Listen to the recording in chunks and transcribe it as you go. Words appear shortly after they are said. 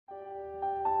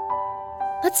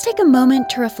Let's take a moment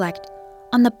to reflect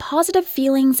on the positive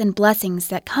feelings and blessings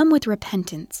that come with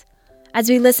repentance as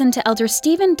we listen to Elder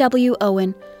Stephen W.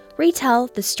 Owen retell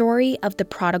the story of the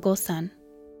Prodigal Son.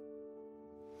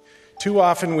 Too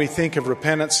often we think of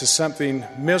repentance as something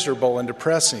miserable and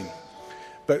depressing,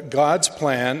 but God's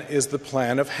plan is the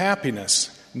plan of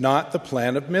happiness, not the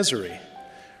plan of misery.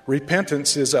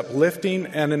 Repentance is uplifting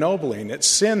and ennobling. It's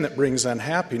sin that brings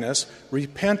unhappiness.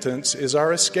 Repentance is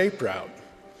our escape route.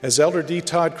 As Elder D.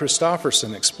 Todd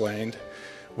Christofferson explained,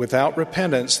 without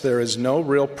repentance there is no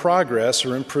real progress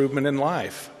or improvement in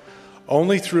life.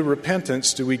 Only through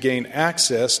repentance do we gain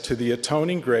access to the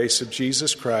atoning grace of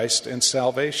Jesus Christ and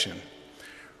salvation.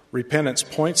 Repentance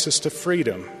points us to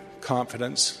freedom,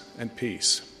 confidence, and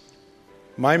peace.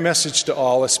 My message to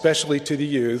all, especially to the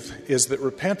youth, is that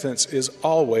repentance is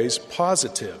always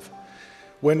positive.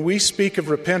 When we speak of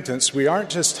repentance, we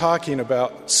aren't just talking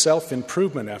about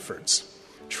self-improvement efforts.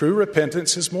 True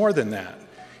repentance is more than that.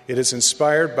 It is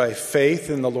inspired by faith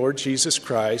in the Lord Jesus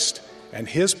Christ and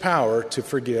His power to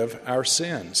forgive our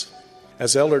sins.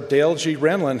 As Elder Dale G.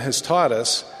 Renlund has taught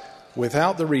us,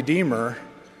 without the Redeemer,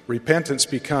 repentance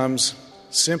becomes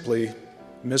simply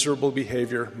miserable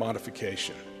behavior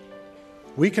modification.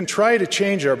 We can try to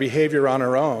change our behavior on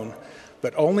our own,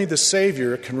 but only the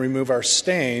Savior can remove our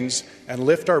stains and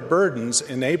lift our burdens,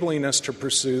 enabling us to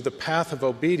pursue the path of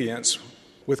obedience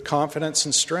with confidence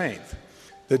and strength.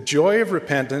 The joy of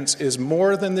repentance is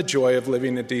more than the joy of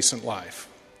living a decent life.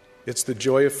 It's the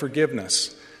joy of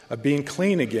forgiveness, of being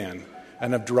clean again,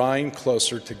 and of drawing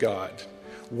closer to God.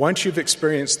 Once you've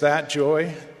experienced that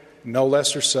joy, no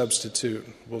lesser substitute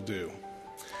will do.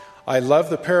 I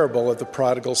love the parable of the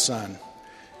prodigal son.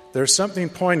 There's something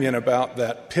poignant about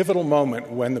that pivotal moment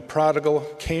when the prodigal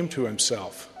came to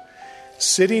himself.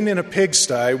 Sitting in a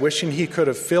pigsty, wishing he could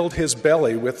have filled his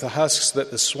belly with the husks that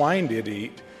the swine did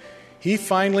eat, he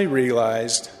finally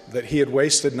realized that he had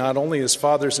wasted not only his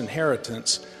father's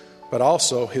inheritance, but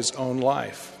also his own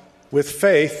life. With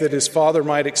faith that his father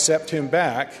might accept him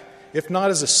back, if not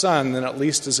as a son, then at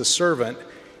least as a servant,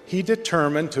 he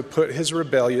determined to put his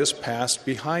rebellious past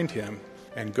behind him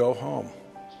and go home.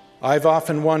 I've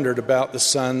often wondered about the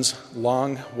son's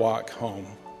long walk home.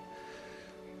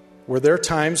 Were there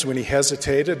times when he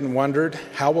hesitated and wondered,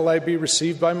 how will I be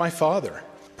received by my father?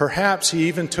 Perhaps he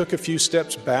even took a few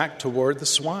steps back toward the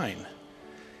swine.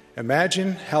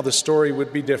 Imagine how the story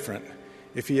would be different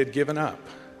if he had given up.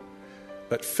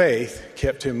 But faith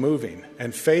kept him moving,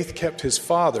 and faith kept his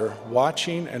father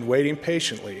watching and waiting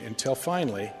patiently until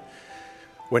finally,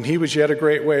 when he was yet a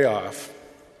great way off,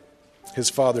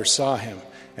 his father saw him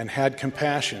and had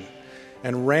compassion,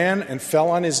 and ran and fell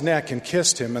on his neck and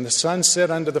kissed him. And the son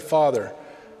said unto the father,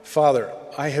 Father,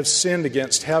 I have sinned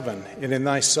against heaven and in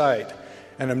thy sight,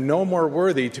 and am no more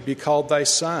worthy to be called thy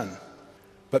son.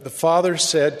 But the father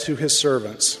said to his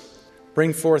servants,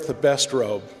 Bring forth the best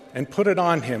robe, and put it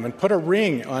on him, and put a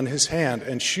ring on his hand,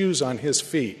 and shoes on his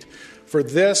feet. For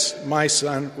this my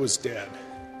son was dead,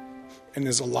 and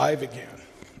is alive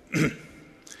again.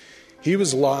 He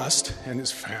was lost and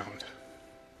is found.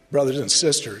 Brothers and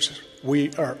sisters,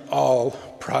 we are all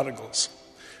prodigals.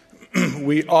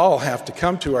 We all have to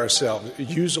come to ourselves,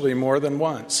 usually more than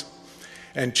once,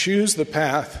 and choose the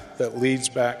path that leads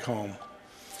back home.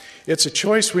 It's a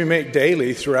choice we make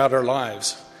daily throughout our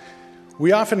lives.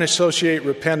 We often associate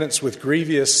repentance with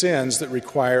grievous sins that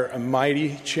require a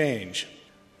mighty change,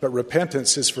 but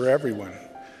repentance is for everyone.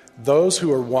 Those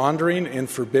who are wandering in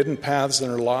forbidden paths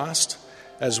and are lost,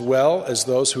 as well as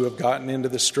those who have gotten into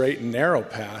the straight and narrow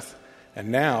path and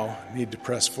now need to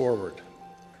press forward.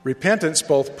 Repentance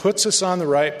both puts us on the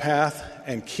right path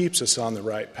and keeps us on the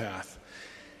right path.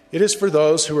 It is for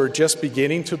those who are just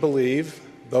beginning to believe,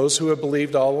 those who have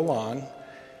believed all along,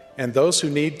 and those who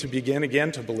need to begin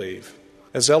again to believe.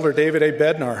 As Elder David A.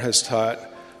 Bednar has taught,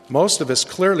 most of us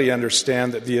clearly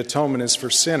understand that the atonement is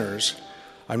for sinners.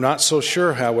 I'm not so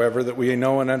sure, however, that we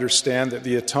know and understand that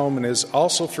the atonement is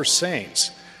also for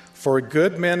saints, for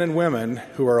good men and women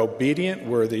who are obedient,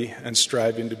 worthy, and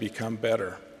striving to become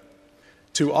better.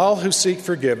 To all who seek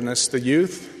forgiveness, the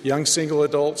youth, young single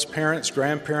adults, parents,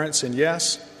 grandparents, and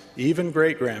yes, even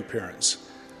great-grandparents,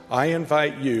 I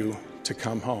invite you to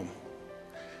come home.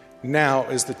 Now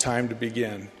is the time to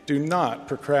begin. Do not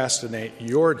procrastinate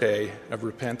your day of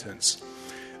repentance.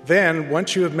 Then,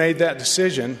 once you have made that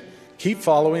decision, keep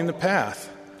following the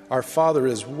path. Our Father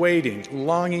is waiting,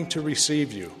 longing to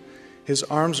receive you. His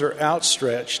arms are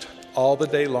outstretched all the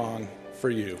day long for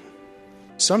you.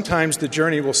 Sometimes the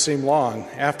journey will seem long.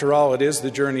 After all, it is the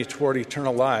journey toward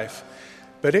eternal life.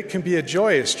 But it can be a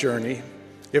joyous journey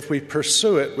if we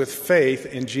pursue it with faith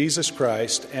in Jesus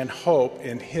Christ and hope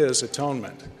in His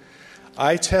atonement.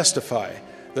 I testify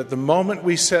that the moment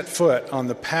we set foot on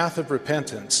the path of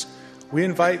repentance, we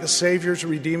invite the Savior's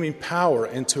redeeming power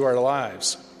into our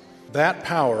lives. That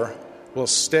power will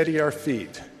steady our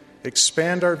feet,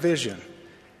 expand our vision,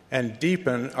 and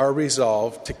deepen our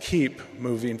resolve to keep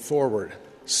moving forward,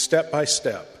 step by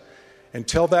step,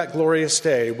 until that glorious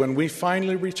day when we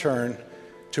finally return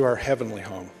to our heavenly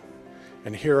home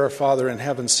and hear our Father in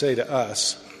heaven say to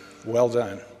us, "Well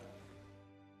done."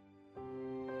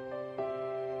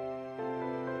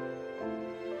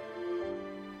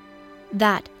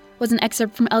 That was an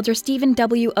excerpt from Elder Stephen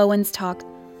W. Owen's talk,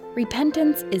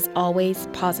 Repentance is Always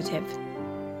Positive.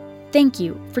 Thank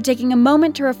you for taking a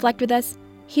moment to reflect with us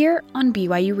here on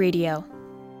BYU Radio.